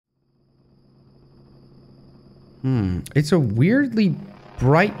It's a weirdly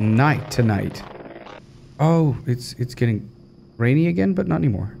bright night tonight. Oh, it's getting rainy again, but not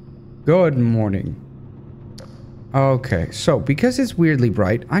anymore. Good morning. Okay, so because it's weirdly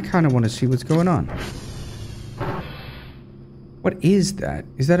bright, I kind of want to see what's going on. What is that?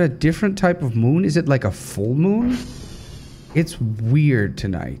 Is that a different type of moon? Is it like a full moon? It's weird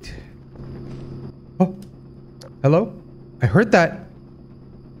tonight. Oh, hello? I heard that.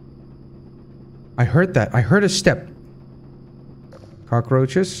 I heard that. I heard a step.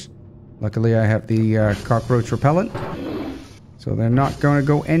 Cockroaches. Luckily, I have the cockroach repellent. So they're not going to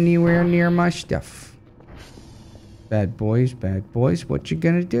go anywhere near my stuff. Bad boys, what you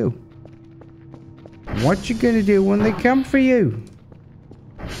gonna do? What you gonna do when they come for you?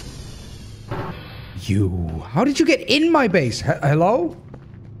 You. How did you get in my base? Hello?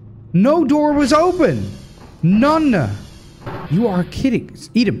 No door was open. None. You are kidding.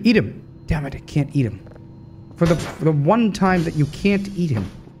 Eat him. Eat him. Damn it, I can't eat him. For the one time that you can't eat him.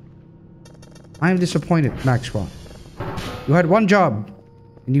 I am disappointed, Maxwell. You had one job.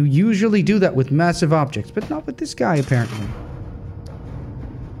 And you usually do that with massive objects, but not with this guy, apparently.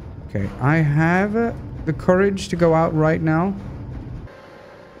 Okay, I have the courage to go out right now.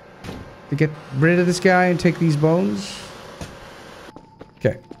 To get rid of this guy and take these bones.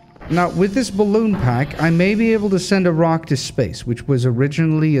 Okay. Now, with this balloon pack, I may be able to send a rock to space, which was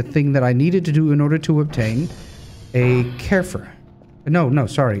originally a thing that I needed to do in order to obtain a Kerfer. No,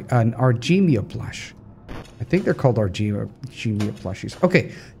 sorry, an Argemia plush. I think they're called Argemia plushies.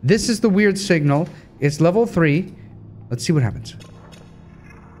 Okay, this is the weird signal. It's level 3. Let's see what happens.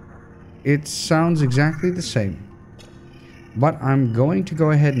 It sounds exactly the same. But I'm going to go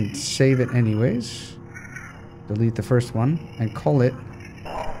ahead and save it anyways. Delete the first one and call it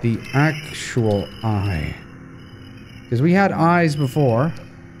the actual eye. Because we had eyes before.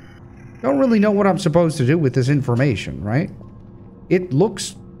 Don't really know what I'm supposed to do with this information, right? It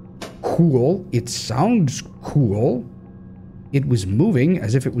looks cool. It sounds cool. It was moving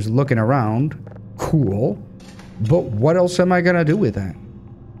as if it was looking around. Cool. But what else am I going to do with that?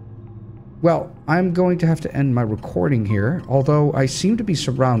 Well, I'm going to have to end my recording here, although I seem to be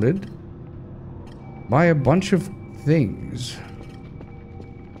surrounded by a bunch of things.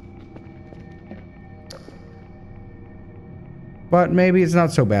 But maybe it's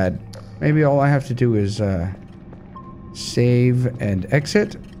not so bad. Maybe all I have to do is save and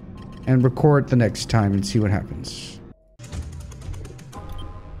exit and record the next time and see what happens.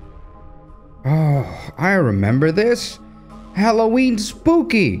 Oh, I remember this. Halloween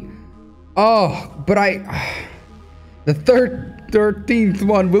spooky. Oh, but the 13th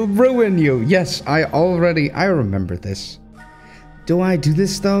one will ruin you. Yes, I remember this. Do I do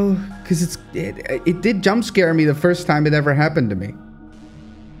this though? Because it did jump scare me the first time it ever happened to me.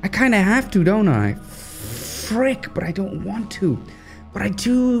 I kind of have to, don't I? Frick, but I don't want to. But I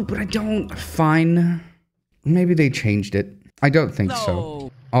do, but I don't. Fine. Maybe they changed it. I don't think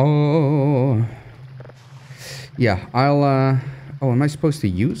so. Oh. Yeah, I'll, oh, am I supposed to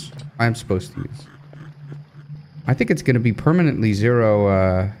use? I'm supposed to use. I think it's going to be permanently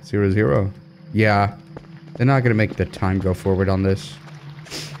 0, 0. Yeah. They're not going to make the time go forward on this.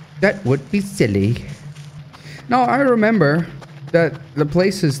 That would be silly. No, I remember that the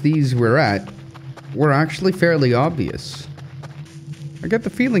places these were at were actually fairly obvious. I get the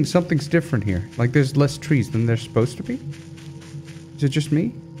feeling something's different here. Like there's less trees than there's supposed to be. Is it just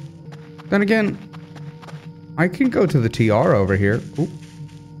me? Then again, I can go to the TR over here. Ooh.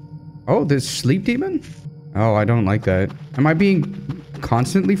 Oh, there's sleep demon? Oh, I don't like that. Am I being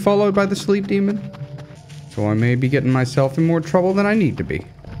constantly followed by the sleep demon? So I may be getting myself in more trouble than I need to be.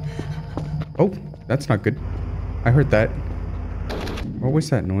 Oh, that's not good. I heard that. What was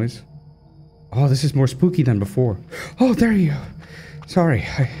that noise? Oh, this is more spooky than before. Oh, there you go. Sorry.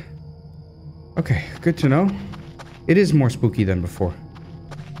 Okay, good to know. It is more spooky than before.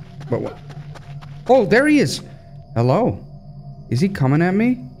 But what? Oh, there he is. Hello. Is he coming at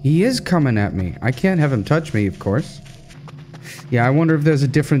me? He is coming at me. I can't have him touch me, of course. Yeah, I wonder if there's a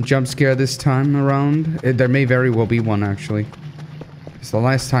different jump scare this time around. There may very well be one, actually. Because the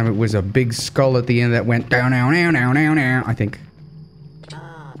last time it was a big skull at the end that went down, down, down, down, down, down, I think.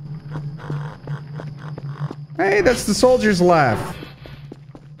 Hey, that's the soldier's laugh.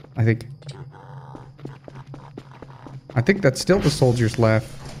 I think that's still the soldier's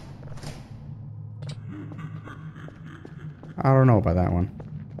laugh. I don't know about that one.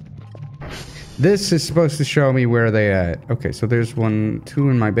 This is supposed to show me where they at. Okay, so there's 1, 2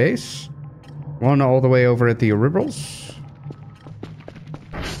 in my base. 1 all the way over at the Oribrals.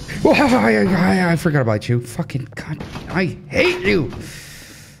 Oh, I forgot about you. Fucking God. I hate you.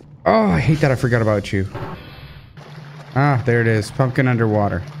 Oh, I hate that I forgot about you. Ah, there it is. Pumpkin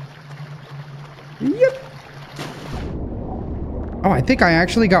underwater. Yep. Oh, I think I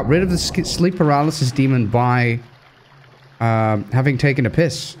actually got rid of the sleep paralysis demon by having taken a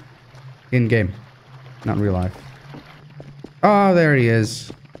piss in game, not in real life. Oh, there he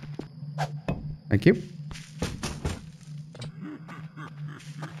is. Thank you.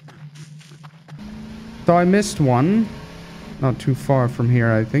 So I missed one. Not too far from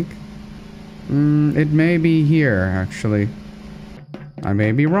here, I think. It may be here, actually. I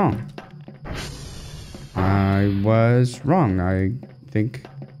may be wrong. I was wrong, I think.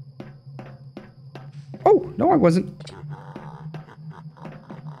 Oh, no, I wasn't.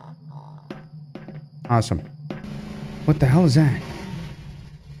 Awesome. What the hell is that?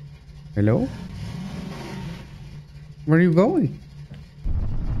 Hello? Where are you going?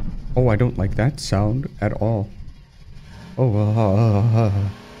 Oh, I don't like that sound at all.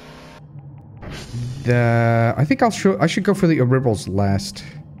 Oh, I think I should go for the Oribbles last.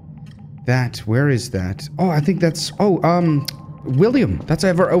 Where is that? Oh, I think that's, William. That's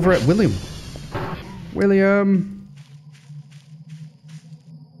over at William. William,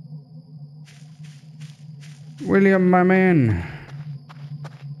 my man.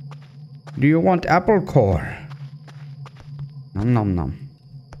 Do you want apple core? Nom nom nom.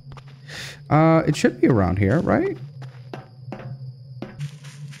 It should be around here, right?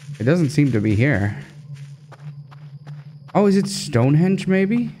 It doesn't seem to be here. Oh, is it Stonehenge,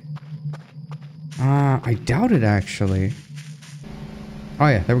 maybe? I doubt it, actually. Oh,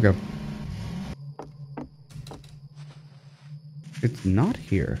 yeah, there we go. It's not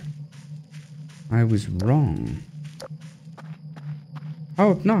here. I was wrong. How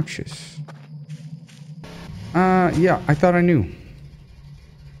obnoxious. Yeah, I thought I knew.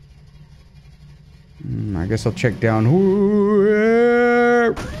 I guess I'll check down.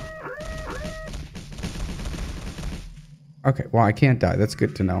 Okay, well, I can't die. That's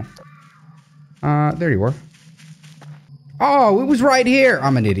good to know. There you were. Oh, it was right here.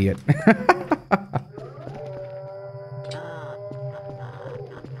 I'm an idiot.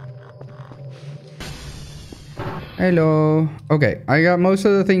 Hello. Okay, I got most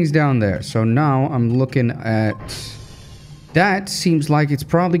of the things down there. So now I'm looking at... That seems like it's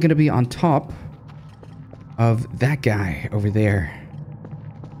probably going to be on top of that guy over there.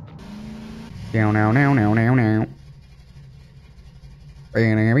 Down, now, now, now, now, now.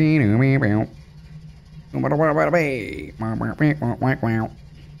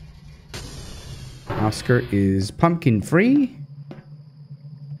 Oscar is pumpkin free.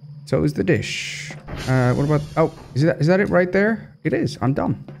 So is the dish. What about... Oh, is that it right there? It is. I'm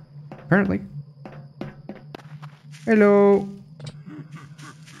dumb. Apparently. Hello.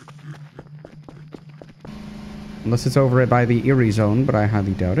 Unless it's over by the Erie zone, but I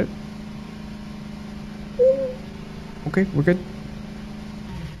highly doubt it. Okay, we're good.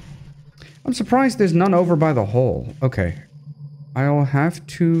 I'm surprised there's none over by the hole. Okay. I'll have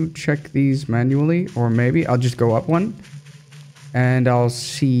to check these manually, or maybe I'll just go up one. And I'll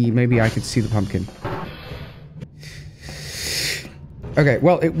see, maybe I could see the pumpkin. Okay,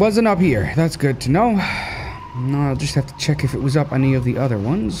 well, it wasn't up here. That's good to know. No, I'll just have to check if it was up any of the other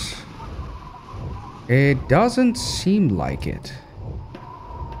ones. It doesn't seem like it.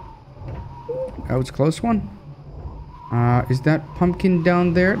 That was a close one. Is that pumpkin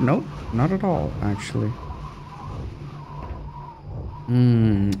down there? Nope, not at all, actually.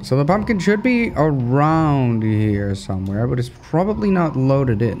 So the pumpkin should be around here somewhere, but it's probably not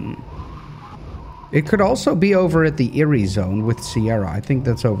loaded in. It could also be over at the Erie zone with Sierra. I think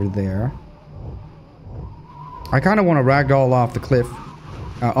that's over there. I kind of want to ragdoll off the cliff,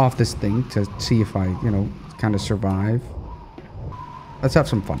 off this thing to see if I, you know, kind of survive. Let's have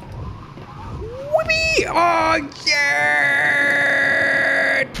some fun. Whoopee! Oh,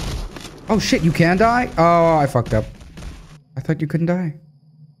 yeah! Oh, shit, you can die? Oh, I fucked up. I thought you couldn't die.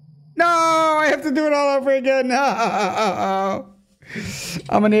 No, I have to do it all over again. No.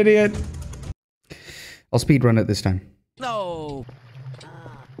 I'm an idiot. I'll speedrun it this time. No.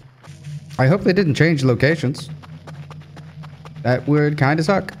 I hope they didn't change locations. That would kind of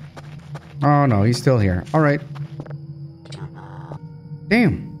suck. Oh no, he's still here. All right.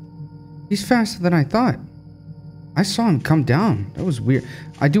 Damn. He's faster than I thought. I saw him come down. That was weird.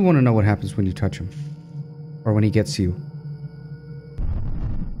 I do want to know what happens when you touch him. Or when he gets you.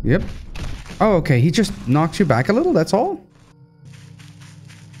 Yep. Oh, okay. He just knocks you back a little, that's all?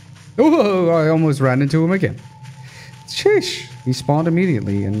 Oh, I almost ran into him again. Sheesh. He spawned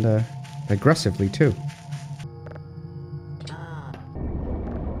immediately and aggressively, too.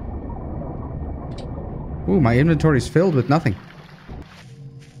 Ooh, my inventory's filled with nothing.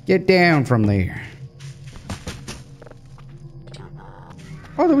 Get down from there.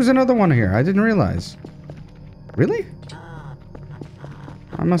 Oh, there was another one here. I didn't realize. Really?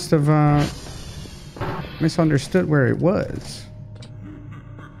 I must have misunderstood where it was.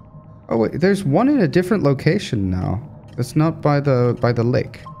 Oh wait, there's one in a different location now. It's not by the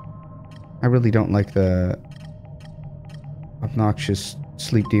lake. I really don't like the obnoxious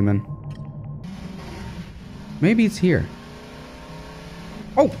sleep demon. Maybe it's here.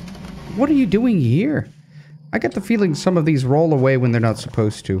 Oh, what are you doing here? I get the feeling some of these roll away when they're not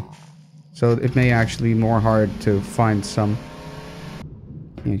supposed to. So it may actually be more hard to find some.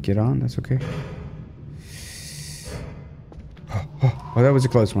 Can't get on, that's okay. Oh, that was a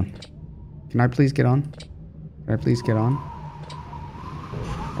close one. Can I please get on? Can I please get on?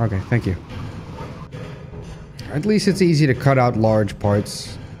 Okay, thank you. At least it's easy to cut out large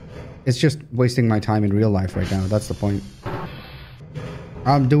parts. It's just wasting my time in real life right now. That's the point.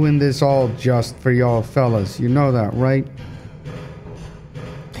 I'm doing this all just for y'all fellas. You know that, right?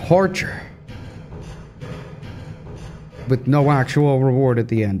 Torture. With no actual reward at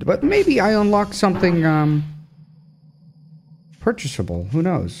the end. But maybe I unlock something, purchasable. Who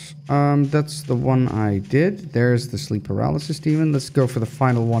knows? That's the one I did. There's the sleep paralysis demon. Let's go for the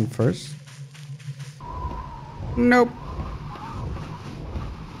final one first. Nope.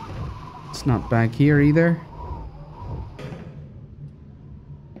 It's not back here either.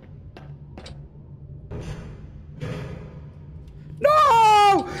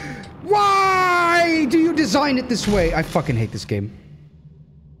 No! Why do you design it this way? I fucking hate this game.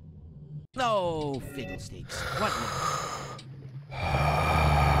 No, fiddlesticks. What now?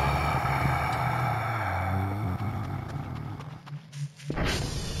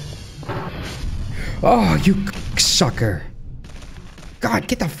 Oh, you sucker. God,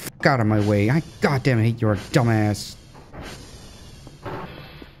 get the fuck out of my way. I goddamn hate your dumbass.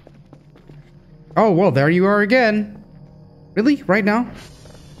 Oh, well, there you are again. Really? Right now?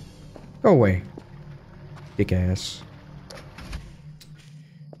 Go away. Dick ass.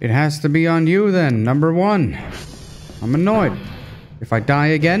 It has to be on you then, number one. I'm annoyed. If I die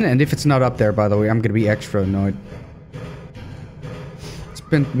again, and if it's not up there, by the way, I'm gonna be extra annoyed.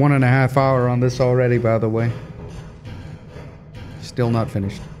 Spent 1.5 hours on this already, by the way. Still not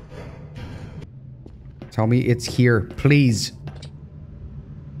finished. Tell me it's here, please.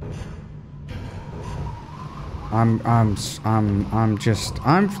 I'm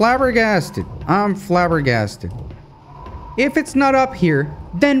flabbergasted. I'm flabbergasted. If it's not up here,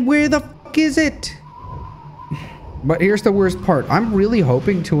 then where the fuck is it? But here's the worst part. I'm really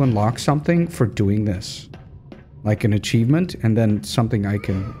hoping to unlock something for doing this. Like an achievement, and then something I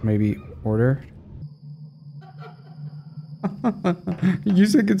can maybe order. You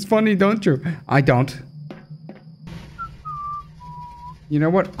think it's funny, don't you? I don't. You know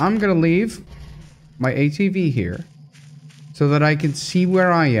what? I'm gonna leave my ATV here so that I can see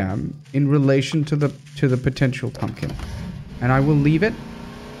where I am in relation to the potential pumpkin. And I will leave it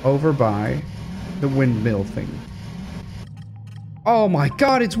over by the windmill thing. Oh my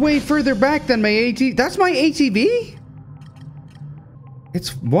god, it's way further back than my ATV. That's my ATV?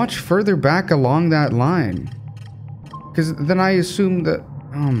 It's much further back along that line. Because then I assume that...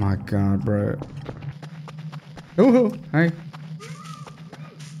 Oh my god, bro. Oh, hi.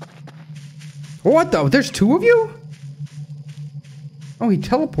 What the? There's two of you? Oh, he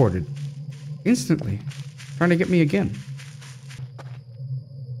teleported. Instantly. Trying to get me again.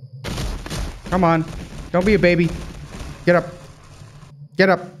 Come on. Don't be a baby. Get up. Get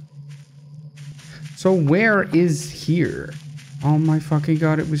up. So where is here? Oh my fucking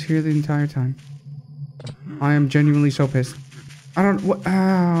god, it was here the entire time. I am genuinely so pissed. I don't... What?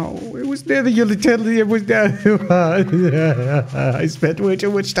 Ow. It was near the utility. It was down. I spent way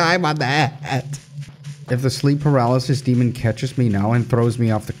too much time on that. If the sleep paralysis demon catches me now and throws me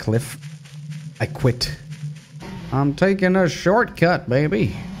off the cliff, I quit. I'm taking a shortcut,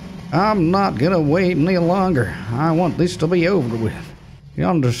 baby. I'm not gonna wait any longer. I want this to be over with. You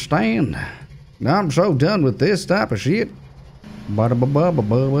understand? I'm so done with this type of shit. Let's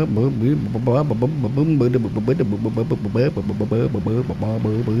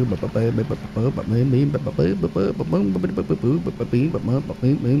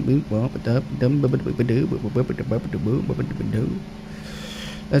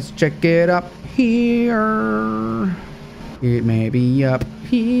check it up here. It may be up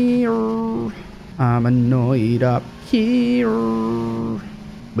here. I'm annoyed up here.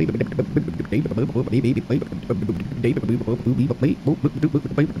 I'm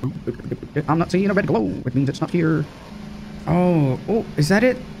not seeing a red glow. It means it's not here. Oh, is that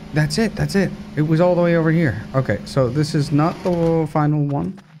it? That's it. That's it. It was all the way over here. Okay, so this is not the final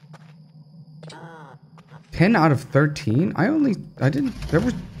one. 10 out of 13? I didn't, there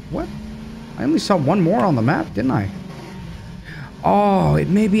was, what? I only saw one more on the map, didn't I? Oh, it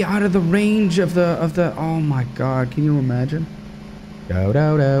may be out of the range of the, oh my god, can you imagine? Do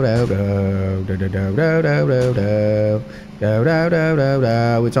do do do do do do do do do do do do do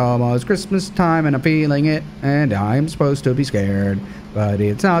do. It's almost Christmas time and I'm feeling it, and I'm supposed to be scared, but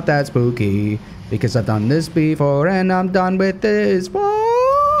it's not that spooky because I've done this before and I'm done with this.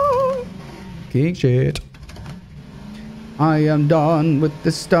 Whoa, king shit. I am done with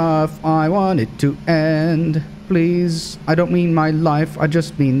the stuff. I want it to end. Please, I don't mean my life. I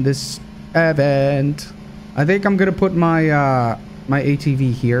just mean this event. I think I'm gonna put my my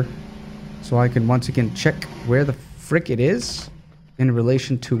ATV here so I can once again check where the frick it is in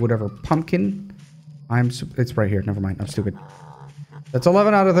relation to whatever pumpkin. It's right here. Never mind. I'm stupid. That's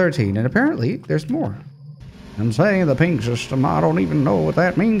 11 out of 13, and apparently there's more. I'm saying the ping system. I don't even know what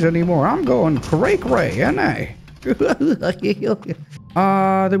that means anymore. I'm going cray-cray, N.A. There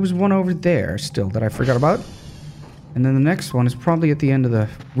was one over there still that I forgot about. And then the next one is probably at the end of the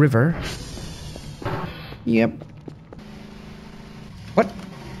river. Yep. What?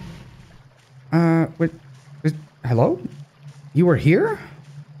 Wait. Hello? You were here?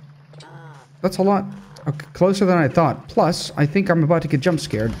 That's a lot. Okay, closer than I thought. Plus, I think I'm about to get jump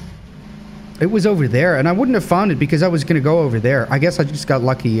scared. It was over there, and I wouldn't have found it because I was going to go over there. I guess I just got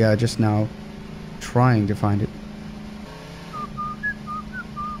lucky just now trying to find it.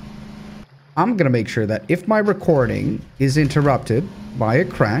 I'm going to make sure that if my recording is interrupted by a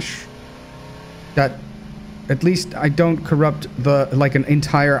crash, that at least I don't corrupt like an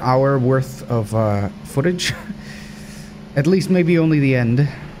entire hour worth of footage. At least maybe only the end.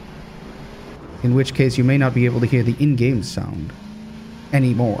 In which case you may not be able to hear the in-game sound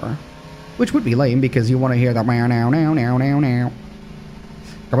anymore. Which would be lame because you want to hear the now now now now now now.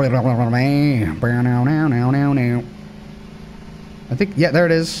 I think, yeah, there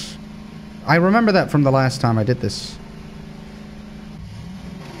it is. I remember that from the last time I did this.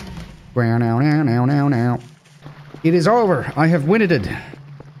 It is over. I have winnited.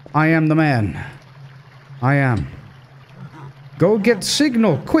 I am the man. I am. Go get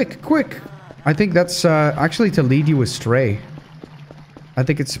signal. Quick, quick. I think that's actually to lead you astray. I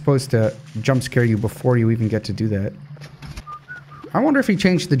think it's supposed to jump scare you before you even get to do that. I wonder if he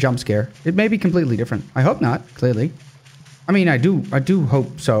changed the jump scare. It may be completely different. I hope not, clearly. I mean, I do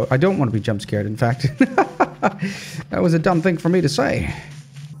hope so. I don't want to be jump scared, in fact. That was a dumb thing for me to say.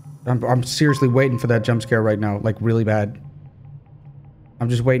 I'm seriously waiting for that jump scare right now, like really bad. I'm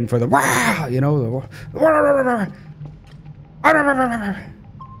just waiting for the wow, you know, the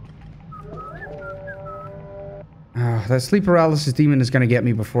that sleep paralysis demon is gonna get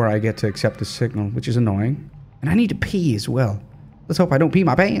me before I get to accept the signal, which is annoying. And I need to pee as well. Let's hope I don't pee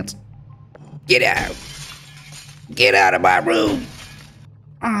my pants. Get out! Get out of my room!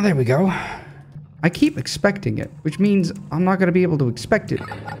 Ah, there we go. I keep expecting it, which means I'm not gonna be able to expect it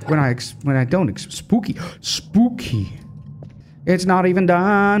when I don't spooky. Spooky. It's not even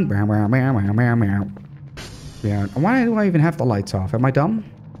done. Yeah. Why do I even have the lights off? Am I dumb?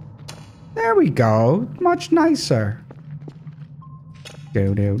 There we go. Much nicer.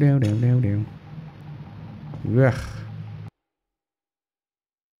 Do. Ugh.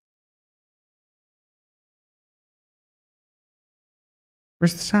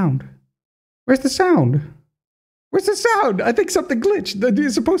 Where's the sound? Where's the sound? Where's the sound? I think something glitched.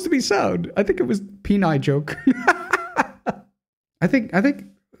 There's supposed to be sound. I think it was P9 joke. I think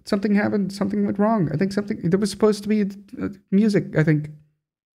something happened. Something went wrong. I think there was supposed to be music, I think.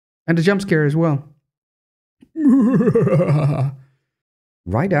 And a jump scare as well.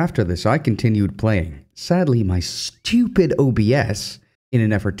 Right after this, I continued playing. Sadly, my stupid OBS, in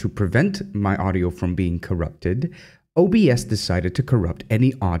an effort to prevent my audio from being corrupted, OBS decided to corrupt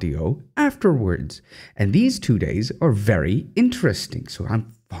any audio afterwards. And these 2 days are very interesting, so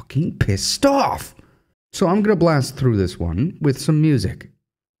I'm fucking pissed off. So I'm gonna blast through this one with some music.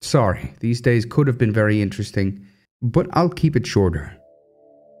 Sorry, these days could have been very interesting, but I'll keep it shorter.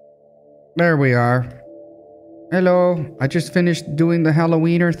 There we are. Hello, I just finished doing the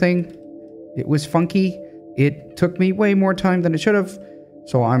Halloweener thing. It was funky. It took me way more time than it should have,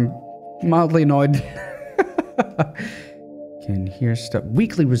 so I'm mildly annoyed. Can hear stuff.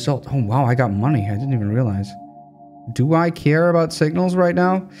 Weekly result. Oh wow, I got money. I didn't even realize. Do I care about signals right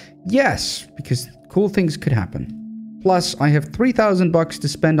now? Yes, because cool things could happen. Plus, I have 3,000 bucks to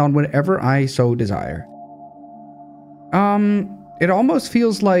spend on whatever I so desire. It almost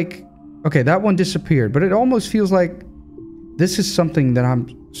feels like... Okay, that one disappeared, but it almost feels like this is something that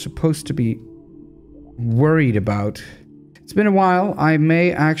I'm supposed to be worried about. It's been a while. I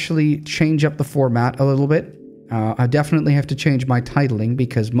may actually change up the format a little bit. I definitely have to change my titling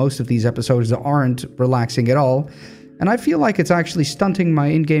because most of these episodes aren't relaxing at all. And I feel like it's actually stunting my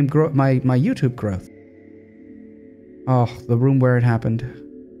in-game growth, my YouTube growth. Oh, the room where it happened.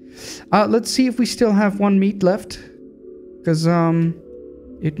 Let's see if we still have one meat left. Because,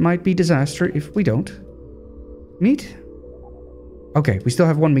 it might be disaster if we don't. Meat? Okay, we still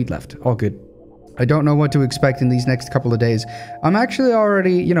have one meat left. All good. I don't know what to expect in these next couple of days. I'm actually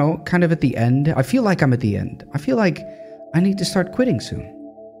already, you know, kind of at the end. I feel like I'm at the end. I feel like I need to start quitting soon.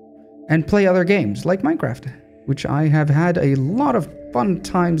 And play other games, like Minecraft. Which I have had a lot of fun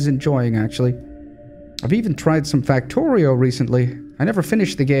times enjoying, actually. I've even tried some Factorio recently. I never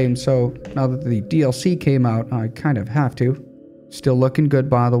finished the game, so now that the DLC came out, I kind of have to. Still looking good,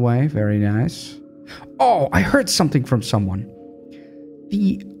 by the way. Very nice. Oh, I heard something from someone.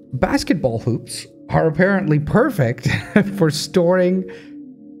 The basketball hoops are apparently perfect for storing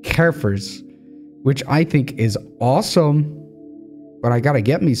Kerfers, which I think is awesome. But I gotta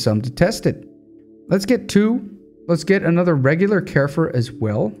get me some to test it. Let's get 2. Let's get another regular Kerfer as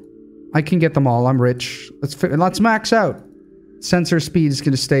well. I can get them all. I'm rich. Let's max out. Sensor speed is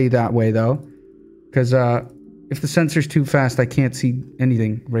going to stay that way, though. Because if the sensor's too fast, I can't see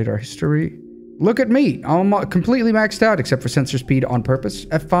anything. Radar history. Look at me. I'm completely maxed out, except for sensor speed on purpose.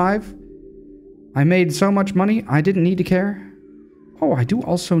 F5. I made so much money, I didn't need to care. Oh, I do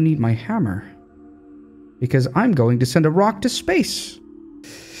also need my hammer. Because I'm going to send a rock to space.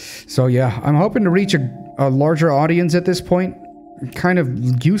 So yeah, I'm hoping to reach a larger audience at this point. Kind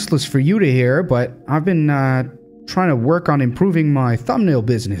of useless for you to hear, but I've been trying to work on improving my thumbnail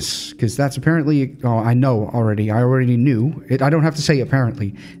business. Because that's apparently... Oh, I know already. I already knew. I don't have to say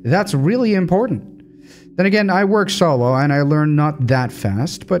apparently. That's really important. Then again, I work solo and I learn not that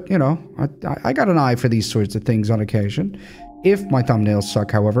fast. But, you know, I got an eye for these sorts of things on occasion. If my thumbnails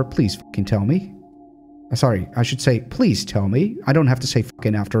suck, however, please fucking tell me. Sorry, I should say, please tell me. I don't have to say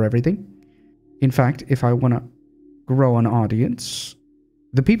fucking after everything. In fact, if I want to grow an audience,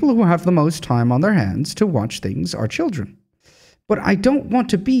 the people who have the most time on their hands to watch things are children. But I don't want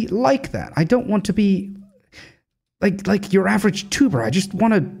to be like that. I don't want to be like your average tuber. I just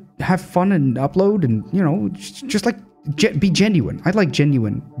want to have fun and upload and, you know, just like be genuine. I like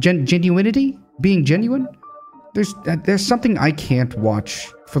genuine. Genuinity? Being genuine? There's something I can't watch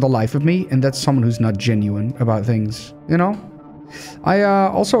for the life of me, and that's someone who's not genuine about things, you know? I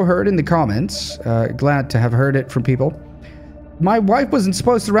also heard in the comments, glad to have heard it from people, my wife wasn't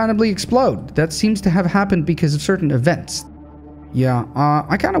supposed to randomly explode. That seems to have happened because of certain events. Yeah,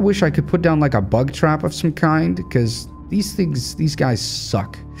 I kind of wish I could put down like a bug trap of some kind, because these guys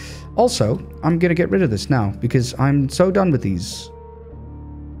suck. Also, I'm gonna get rid of this now, because I'm so done with these.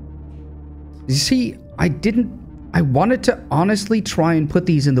 You see, I wanted to honestly try and put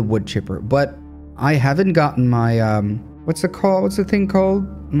these in the wood chipper, but I haven't gotten my, what's the thing called?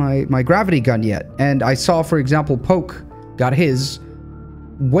 My gravity gun yet. And I saw, for example, Poke got his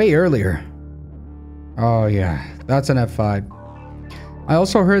way earlier. Oh yeah, that's an F5. I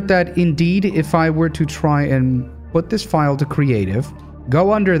also heard that indeed, if I were to try and put this file to creative,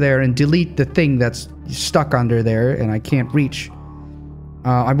 go under there and delete the thing that's stuck under there and I can't reach,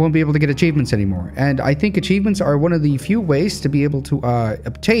 I won't be able to get achievements anymore. And I think achievements are one of the few ways to be able to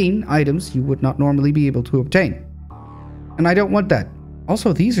obtain items you would not normally be able to obtain. And I don't want that.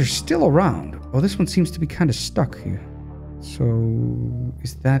 Also, these are still around. Oh, this one seems to be kind of stuck here. So,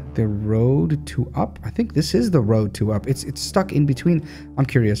 is that the road to up? I think this is the road to up. It's stuck in between. I'm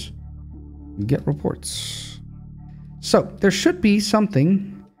curious. Get reports. So, there should be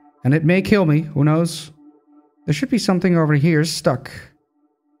something, and it may kill me. Who knows? There should be something over here stuck.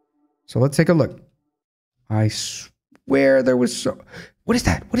 So let's take a look. I swear there was so... What is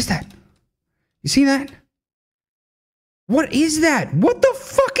that? What is that? You see that? What is that? What the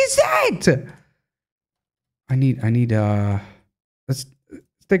fuck is that? I need, let's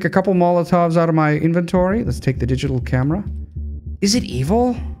take a couple Molotovs out of my inventory. Let's take the digital camera. Is it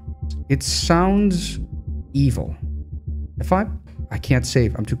evil? It sounds evil. I can't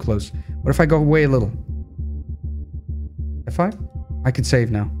save. I'm too close. What if I go away a little? F5? I can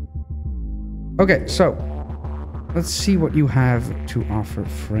save now. Okay, so let's see what you have to offer,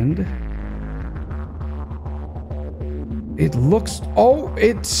 friend. It looks... Oh,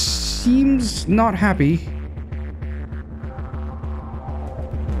 it seems not happy.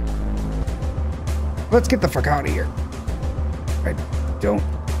 Let's get the fuck out of here. I don't...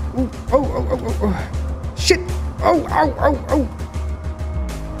 Ooh, oh. Shit! Oh.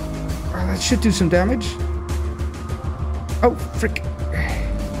 That should do some damage. Oh, frick.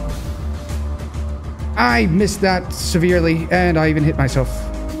 I missed that severely, and I even hit myself.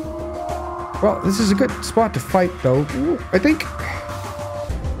 Well, this is a good spot to fight, though. Ooh, I think.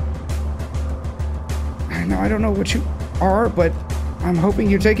 Now, I don't know what you are, but I'm hoping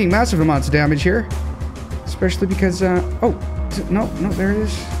you're taking massive amounts of damage here. Especially because, oh, no, there it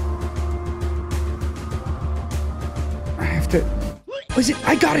is. I have to... What is it?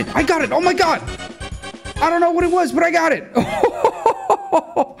 I got it! Oh my god! I don't know what it was, but I got it!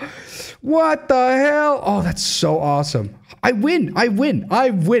 What the hell? Oh, that's so awesome. I win!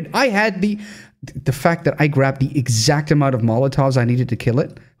 I had the fact that I grabbed the exact amount of Molotovs I needed to kill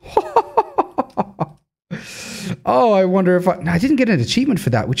it. Oh, I wonder if I didn't get an achievement for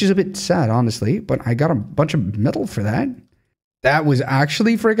that, which is a bit sad, honestly, but I got a bunch of metal for that. That was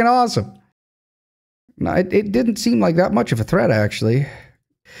actually freaking awesome. No, it didn't seem like that much of a threat, actually.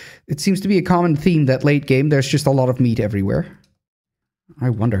 It seems to be a common theme that late game, there's just a lot of meat everywhere. I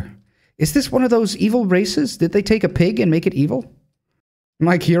wonder, is this one of those evil races? Did they take a pig and make it evil?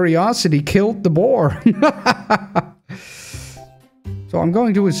 My curiosity killed the boar. So I'm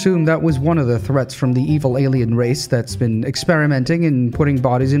going to assume that was one of the threats from the evil alien race that's been experimenting and putting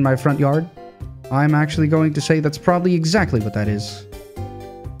bodies in my front yard. I'm actually going to say that's probably exactly what that is.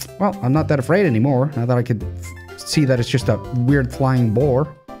 Well, I'm not that afraid anymore, now that I could see that it's just a weird flying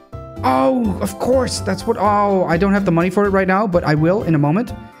boar. Oh, of course, that's what... Oh, I don't have the money for it right now, but I will in a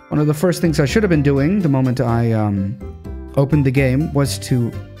moment. One of the first things I should have been doing the moment I opened the game was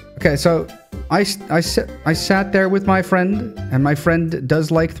to... Okay, so... I sat there with my friend, and my friend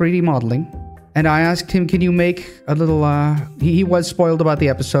does like 3D modeling. And I asked him, can you make a little, he was spoiled about the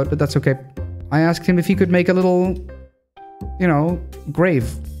episode, but that's okay. I asked him if he could make a little, you know,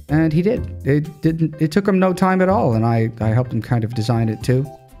 grave. And he did. It took him no time at all, and I helped him kind of design it too.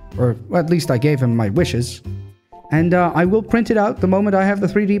 Or well, at least I gave him my wishes. And I will print it out the moment I have the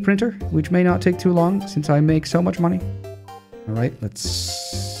 3D printer, which may not take too long since I make so much money. Alright,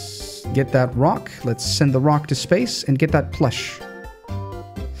 let's... get that rock. Let's send the rock to space and get that plush.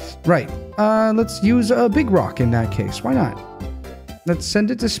 Right. Let's use a big rock in that case. Why not? Let's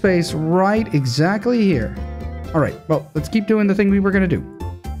send it to space right exactly here. Alright, well, let's keep doing the thing we were going to do.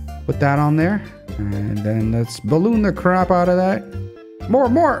 Put that on there. And then let's balloon the crap out of that.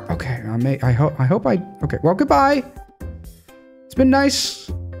 More! Okay, I hope I... Okay, well, goodbye! It's been nice.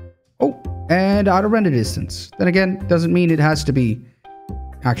 Oh, and out of render distance. Then again, doesn't mean it has to be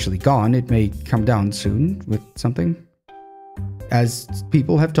actually gone. It may come down soon with something, as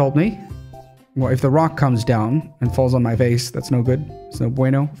people have told me. Well, if the rock comes down and falls on my face, that's no good. It's no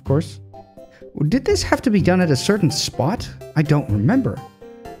bueno, of course. Well, did this have to be done at a certain spot? I don't remember.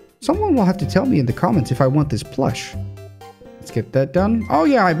 Someone will have to tell me in the comments if I want this plush. Let's get that done. Oh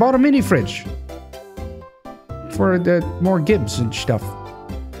yeah, I bought a mini fridge for the more Gibbs and stuff.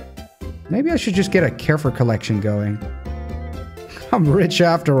 Maybe I should just get a Carrefour collection going. I'm rich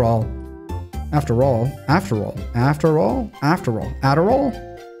after all. After all. Adderall?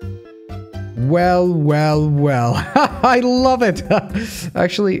 Well. I love it.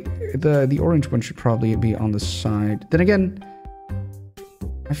 Actually, the orange one should probably be on the side. Then again,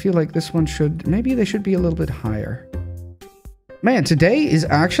 I feel like this one should... Maybe they should be a little bit higher. Man, today is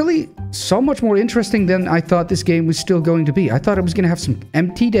actually so much more interesting than I thought this game was still going to be. I thought it was going to have some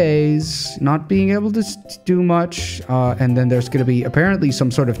empty days, not being able to do much, and then there's going to be apparently some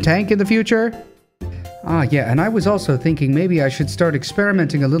sort of tank in the future. Yeah, and I was also thinking maybe I should start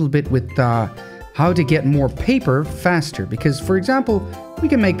experimenting a little bit with how to get more paper faster. Because, for example, we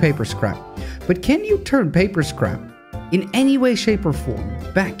can make paper scrap. But can you turn paper scrap in any way, shape, or form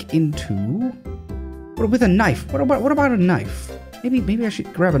back into... with a knife? What about a knife? Maybe I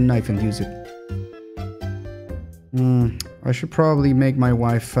should grab a knife and use it. I should probably make my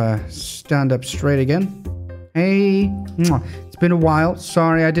wife stand up straight again. Hey, it's been a while.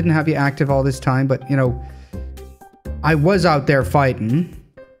 Sorry I didn't have you active all this time, but you know, I was out there fighting.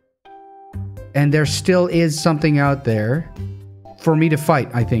 And there still is something out there for me to fight,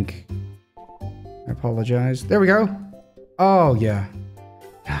 I think. I apologize. There we go. Oh, yeah.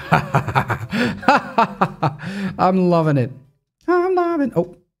 I'm loving it.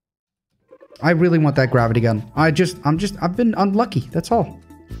 Oh, I really want that gravity gun. I've been unlucky. That's all.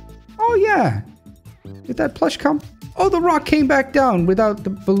 Oh yeah, did that plush come? Oh, the rock came back down without the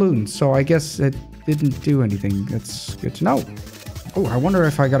balloon, so I guess it didn't do anything. That's good to know. Oh, I wonder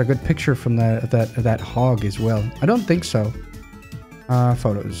if I got a good picture from that hog as well. I don't think so.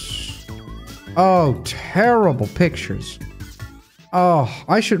 Photos. Oh, terrible pictures. Oh,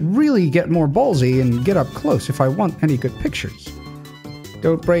 I should really get more ballsy and get up close if I want any good pictures.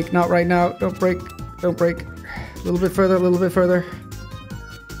 Don't break, not right now. Don't break. A little bit further,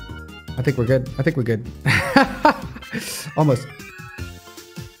 I think we're good. I think we're good. Almost.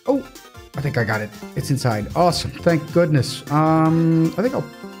 Oh, I think I got it. It's inside. Awesome. Thank goodness. I think I'll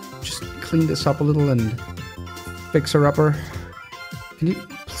just clean this up a little and fix her upper. Can you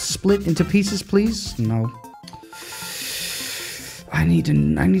split into pieces, please? No. I need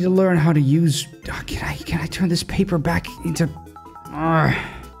to learn how to use. Can I turn this paper back into?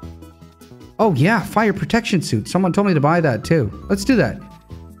 Oh yeah, fire protection suit. Someone told me to buy that too. Let's do that,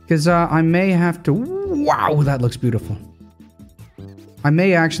 because I may have to. Wow, that looks beautiful. I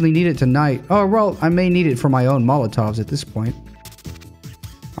may actually need it tonight. Oh well, I may need it for my own Molotovs at this point.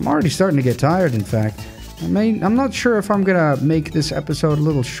 I'm already starting to get tired. In fact, I'm not sure if I'm gonna make this episode a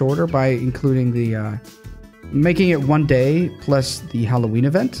little shorter by including the. Making it one day plus the Halloween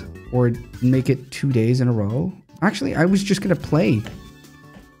event, or make it 2 days in a row. Actually, I was just gonna play.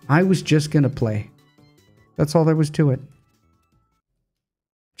 That's all there was to it.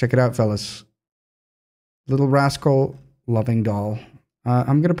 Check it out, fellas. Little rascal loving doll.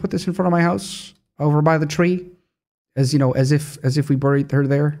 I'm gonna put this in front of my house, over by the tree, as you know, as if we buried her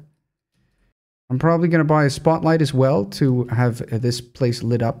there. I'm probably gonna buy a spotlight as well to have this place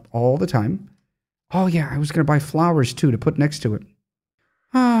lit up all the time. Oh yeah, I was gonna buy flowers too to put next to it.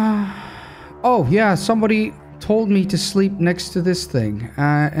 Oh yeah, somebody told me to sleep next to this thing.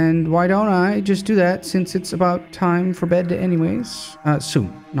 And why don't I just do that since it's about time for bed anyways?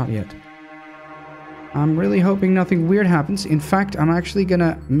 Soon, not yet. I'm really hoping nothing weird happens. In fact, I'm actually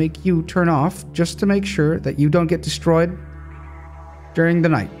gonna make you turn off just to make sure that you don't get destroyed during the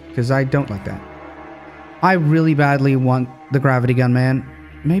night, because I don't like that. I really badly want the gravity gun, man.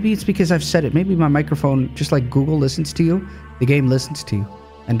 Maybe it's because I've said it. Maybe my microphone, just like Google listens to you, the game listens to you.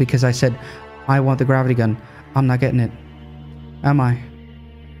 And because I said, I want the gravity gun, I'm not getting it. Am I?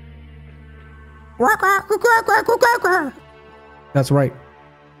 That's right.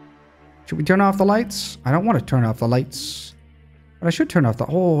 Should we turn off the lights? I don't want to turn off the lights. But I should turn off the...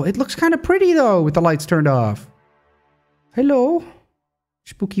 Oh, it looks kind of pretty, though, with the lights turned off. Hello?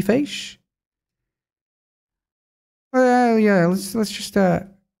 Spooky face? Yeah, let's just,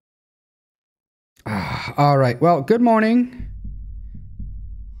 Alright, well, good morning.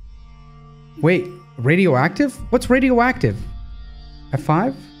 Wait, radioactive? What's radioactive?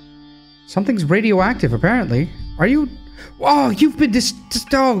 F5? Something's radioactive, apparently. Are you... Oh, you've been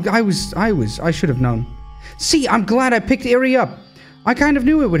oh, I should have known. See, I'm glad I picked Erie up. I kind of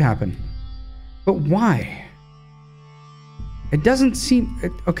knew it would happen. But why? It doesn't seem...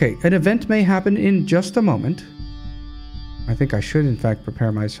 Okay, an event may happen in just a moment. I think I should, in fact,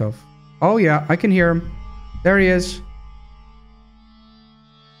 prepare myself. Oh, yeah, I can hear him. There he is.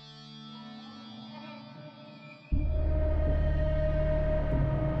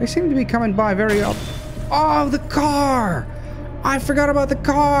 They seem to be coming by very up. Oh, the car! I forgot about the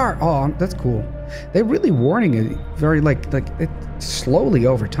car! Oh, that's cool. They're really warning it very, like it slowly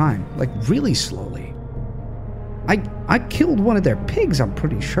over time. Like, really slowly. I killed one of their pigs, I'm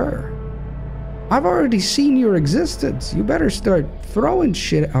pretty sure. I've already seen your existence. You better start throwing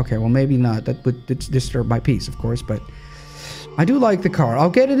shit. Okay, well, maybe not. That would disturb my peace, of course, but I do like the car. I'll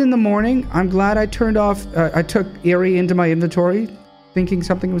get it in the morning. I'm glad I turned off... I took Erie into my inventory, thinking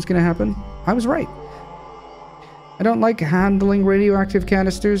something was going to happen. I was right. I don't like handling radioactive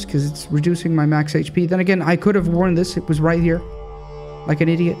canisters because it's reducing my max HP. Then again, I could have worn this. It was right here. Like an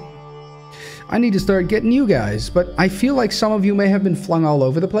idiot. I need to start getting you guys, but I feel like some of you may have been flung all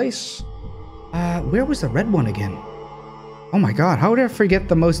over the place. Where was the red one again? Oh my god, how did I forget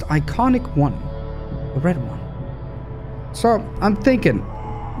the most iconic one? The red one. So, I'm thinking,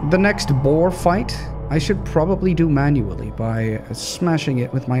 the next boar fight, I should probably do manually by smashing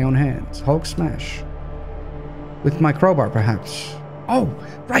it with my own hands. Hulk smash. With my crowbar, perhaps. Oh,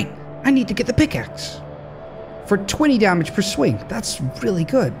 right, I need to get the pickaxe. For 20 damage per swing, that's really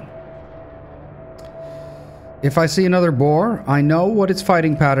good. If I see another boar, I know what its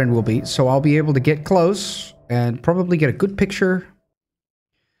fighting pattern will be, so I'll be able to get close and probably get a good picture.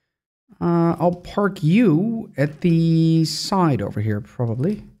 I'll park you at the side over here,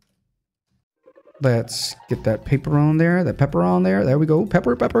 probably. Let's get that paper on there, that pepper on there. There we go.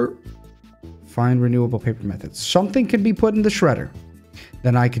 Pepper, pepper. Find renewable paper methods. Something can be put in the shredder.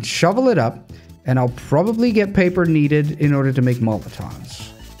 Then I can shovel it up, and I'll probably get paper needed in order to make Molotovs.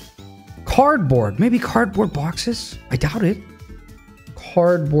 Cardboard. Maybe cardboard boxes? I doubt it.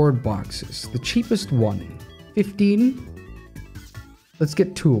 Cardboard boxes. The cheapest one. 15. Let's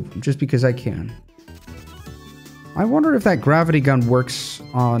get 2 of them, just because I can. I wonder if that gravity gun works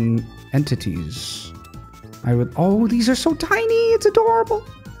on entities. I would... Oh, these are so tiny. It's adorable.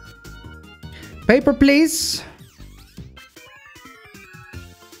 Paper, please.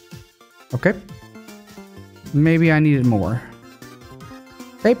 Okay. Maybe I needed more.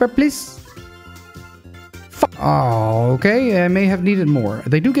 Paper, please. Oh, okay. I may have needed more.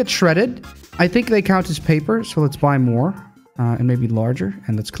 They do get shredded. I think they count as paper, so let's buy more. And maybe larger.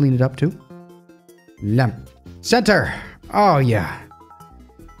 And let's clean it up too. Lamp. Center. Oh, yeah.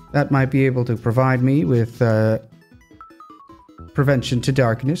 That might be able to provide me with prevention to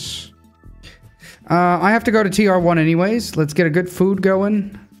darkness. I have to go to TR1 anyways. Let's get a good food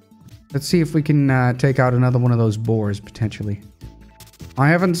going. Let's see if we can take out another one of those boars, potentially. I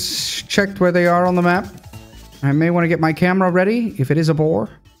haven't checked where they are on the map. I may want to get my camera ready, if it is a boar.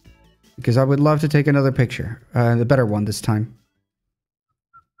 Because I would love to take another picture. The better one this time.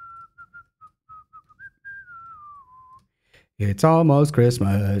 It's almost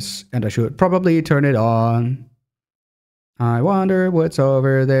Christmas, and I should probably turn it on. I wonder what's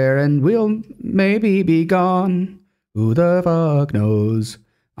over there, and we'll maybe be gone. Who the fuck knows?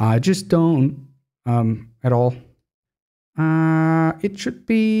 I just don't, at all. It should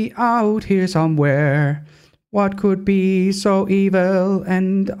be out here somewhere. What could be so evil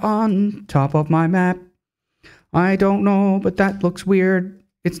and on top of my map? I don't know, but that looks weird.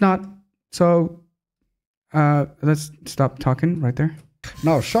 It's not, so, let's stop talking right there.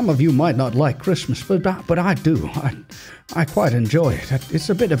 Now, some of you might not like Christmas, but I do. I quite enjoy it. It's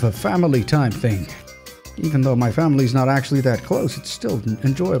a bit of a family time thing. Even though my family's not actually that close, it's still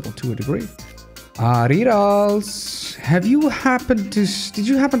enjoyable to a degree. Aritos, did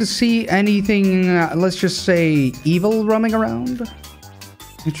you happen to see anything, let's just say, evil roaming around?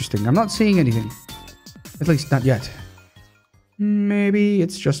 Interesting, I'm not seeing anything. At least not yet. Maybe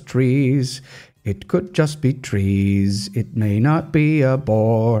it's just trees. It could just be trees. It may not be a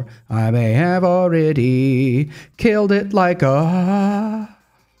boar. I may have already killed it like a...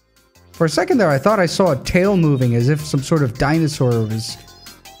 For a second there, I thought I saw a tail moving as if some sort of dinosaur was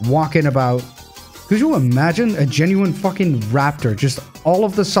walking about. Could you imagine a genuine fucking raptor just all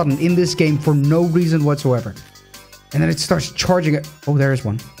of a sudden in this game for no reason whatsoever? And then it starts charging it. Oh, there's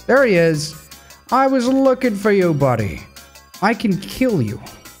one. There he is. I was looking for you, buddy. I can kill you.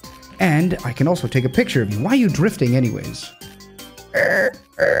 And I can also take a picture of you. Why are you drifting anyways?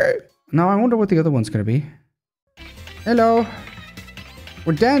 Now I wonder what the other one's gonna be. Hello.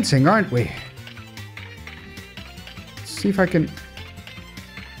 We're dancing, aren't we? Let's see if I can...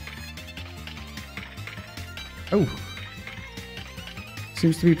 Oh.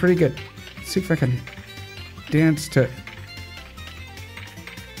 Seems to be pretty good. Let's see if I can dance to...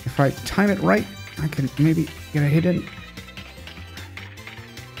 If I time it right, I can maybe get a hit in.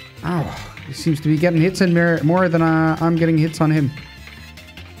 Oh, he seems to be getting hits in more than I'm getting hits on him.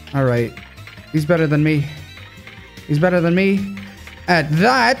 Alright. He's better than me. He's better than me at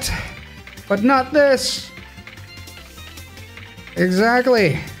that, but not this.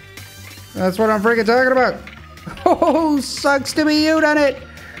 Exactly. That's what I'm freaking talking about. Oh, sucks to be you, done it.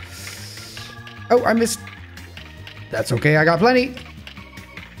 Oh, I missed. That's okay, I got plenty.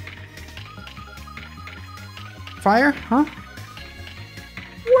 Fire, huh?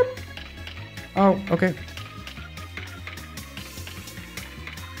 Whoop. Oh, okay.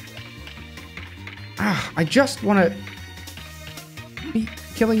 Ah, I just want to be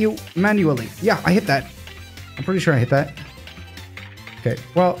killing you manually. Yeah, I hit that. I'm pretty sure I hit that. Okay,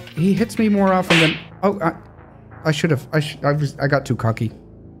 well, he hits me more often than... Oh, I should have... I got too cocky.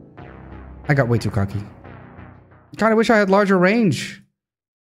 I got way too cocky. Kind of wish I had larger range.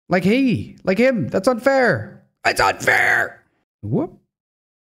 Like him. That's unfair. It's unfair. Whoop.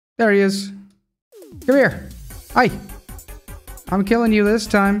 There he is. Come here. Hi. I'm killing you this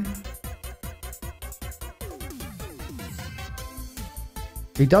time.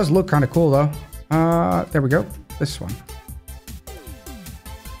 He does look kind of cool, though. There we go. This one.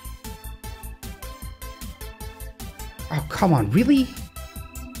 Oh, come on. Really?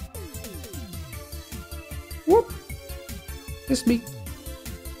 Whoop. Missed me.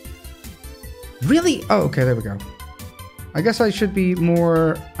 Really? Oh, okay. There we go. I guess I should be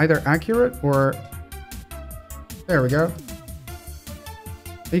more either accurate or... There we go.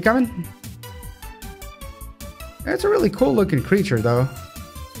 Are you coming? It's a really cool looking creature, though.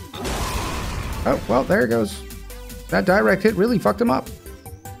 Oh, well, there it goes. That direct hit really fucked him up.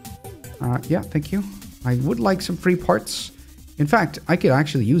 Yeah, thank you. I would like some free parts. In fact, I could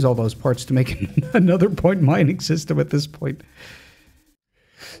actually use all those parts to make another point mining system at this point.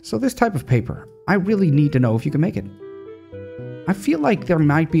 So this type of paper, I really need to know if you can make it. I feel like there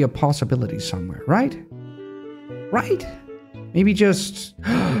might be a possibility somewhere, right? Right? Maybe just...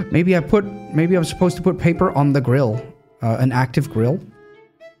 maybe I'm supposed to put paper on the grill. An active grill.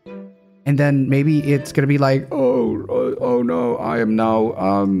 And then maybe it's gonna be like, oh no, I am now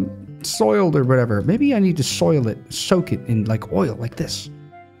soiled or whatever. Maybe I need to soil it, soak it in like oil, like this.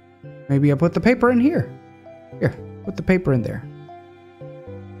 Maybe I put the paper in here. Here, put the paper in there.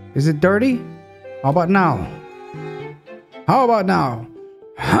 Is it dirty? How about now? How about now?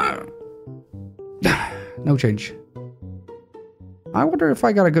 No change. I wonder if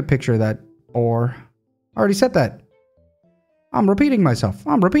I got a good picture of that, or I already said that. I'm repeating myself.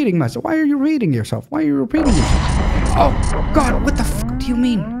 I'm repeating myself. Why are you repeating yourself? Why are you repeating yourself? Oh, God, what the fuck do you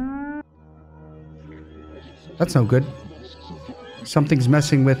mean? That's no good. Something's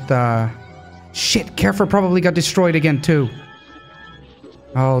messing with, shit, Carrefour probably got destroyed again, too.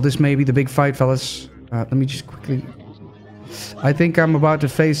 Oh, this may be the big fight, fellas. Let me just quickly... I think I'm about to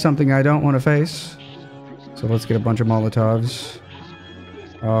face something I don't want to face. So let's get a bunch of Molotovs.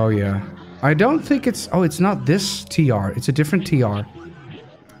 Oh, yeah. I don't think it's... Oh, it's not this TR. It's a different TR.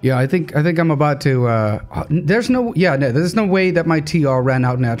 Yeah, I think I'm about to... there's no... Yeah, no, there's no way that my TR ran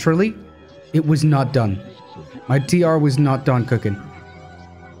out naturally. It was not done. My TR was not done cooking.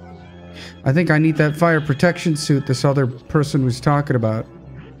 I think I need that fire protection suit this other person was talking about.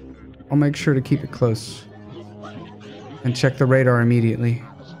 I'll make sure to keep it close. And check the radar immediately.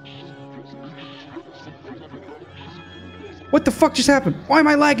 What the fuck just happened? Why am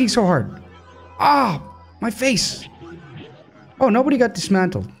I lagging so hard? Ah, my face. Oh, nobody got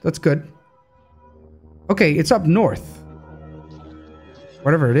dismantled. That's good. Okay, it's up north.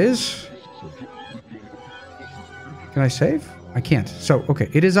 Whatever it is. Can I save? I can't. So, okay,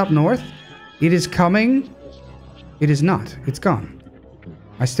 it is up north. It is coming. It is not. It's gone.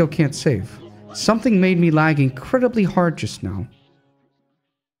 I still can't save. Something made me lag incredibly hard just now.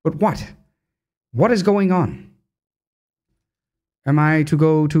 But what? What is going on? Am I to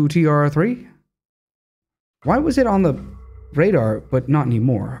go to TR3? Why was it on the radar, but not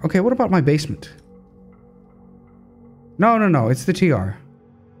anymore? Okay, what about my basement? No, it's the TR.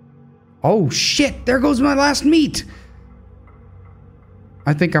 Oh, shit! There goes my last meat!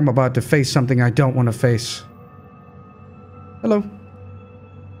 I think I'm about to face something I don't want to face. Hello.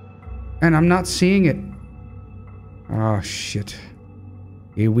 And I'm not seeing it. Oh, shit.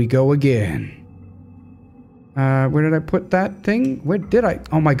 Here we go again. Where did I put that thing? Where did I?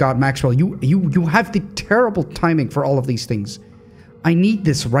 Oh my God, Maxwell, you have the terrible timing for all of these things. I need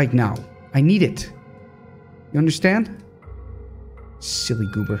this right now. I need it. You understand? Silly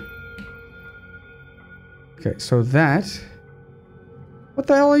goober. Okay, so that... What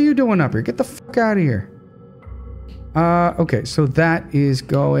the hell are you doing up here? Get the fuck out of here. Okay, so that is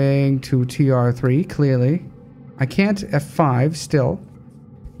going to TR3, clearly. I can't F5 still.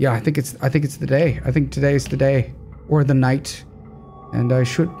 Yeah, I think it's the day. I think today is the day. Or the night. And I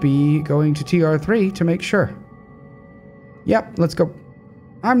should be going to TR3 to make sure. Yep, let's go.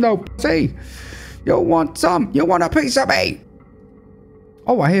 I'm no pussy. You want some? You want a piece of me?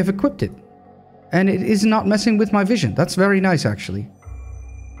 Oh, I have equipped it. And it is not messing with my vision. That's very nice, actually.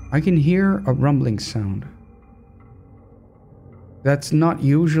 I can hear a rumbling sound. That's not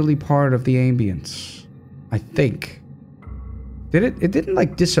usually part of the ambience. I think. Did it? It didn't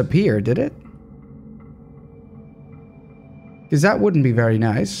like disappear, did it? Because that wouldn't be very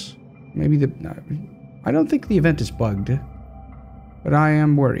nice. Maybe the... I don't think the event is bugged. But I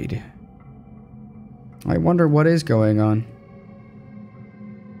am worried. I wonder what is going on.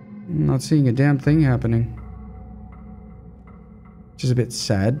 I'm not seeing a damn thing happening. Which is a bit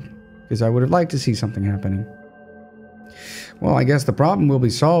sad. Because I would have liked to see something happening. Well, I guess the problem will be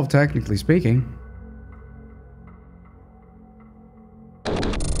solved, technically speaking.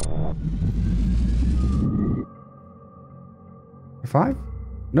 Five?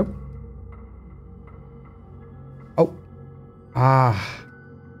 Nope. Oh. Ah.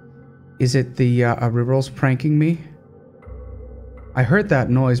 Is it the Arirals pranking me? I heard that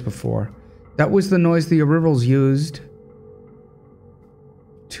noise before. That was the noise the Arirals used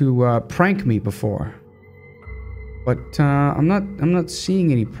to prank me before. But I'm not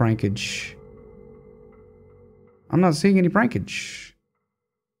seeing any prankage. I'm not seeing any prankage.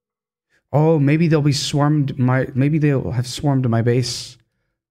 Oh, maybe they'll be swarmed. Maybe they'll have swarmed my base.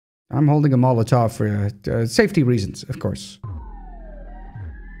 I'm holding a Molotov for safety reasons, of course.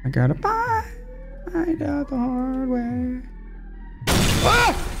 I gotta find out the hard way.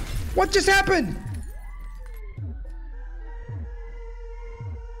 Ah! What just happened?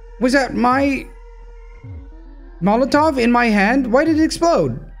 Was that my Molotov in my hand? Why did it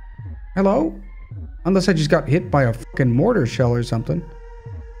explode? Hello? Unless I just got hit by a fucking mortar shell or something.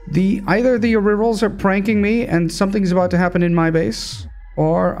 Either the Arirals are pranking me and something's about to happen in my base,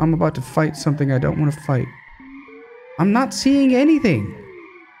 or I'm about to fight something I don't want to fight. I'm not seeing anything.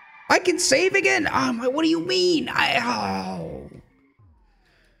 I can save again? What do you mean?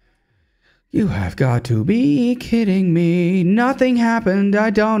 You have got to be kidding me. Nothing happened.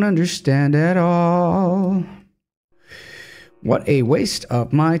 I don't understand at all. What a waste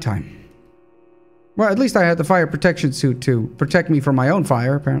of my time. Well, at least I had the fire protection suit to protect me from my own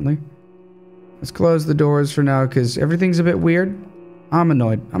fire, apparently. Let's close the doors for now, because everything's a bit weird. I'm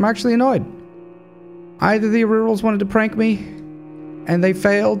annoyed. I'm actually annoyed. Either the Aurorals wanted to prank me, and they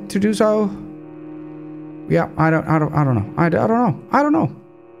failed to do so. Yeah, I don't know. I don't know.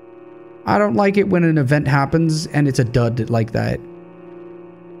 I don't like it when an event happens and it's a dud like that.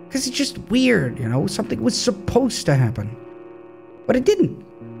 Because it's just weird, you know? Something was supposed to happen. But it didn't.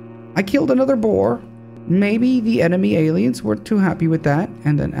 I killed another boar. Maybe the enemy aliens weren't too happy with that.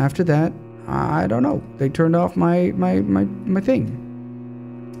 And then after that, I don't know. They turned off my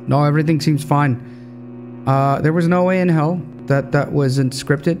thing. No, everything seems fine. There was no way in hell that wasn't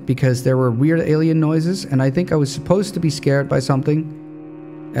scripted because there were weird alien noises. And I think I was supposed to be scared by something.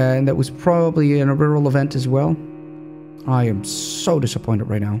 And that was probably an Auroral event as well. I am so disappointed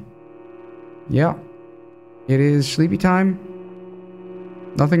right now. Yeah. It is sleepy time.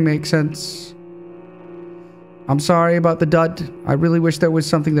 Nothing makes sense. I'm sorry about the dud. I really wish there was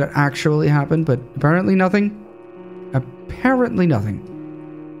something that actually happened, but apparently nothing. Apparently nothing.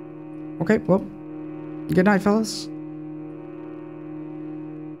 Okay, well, good night, fellas.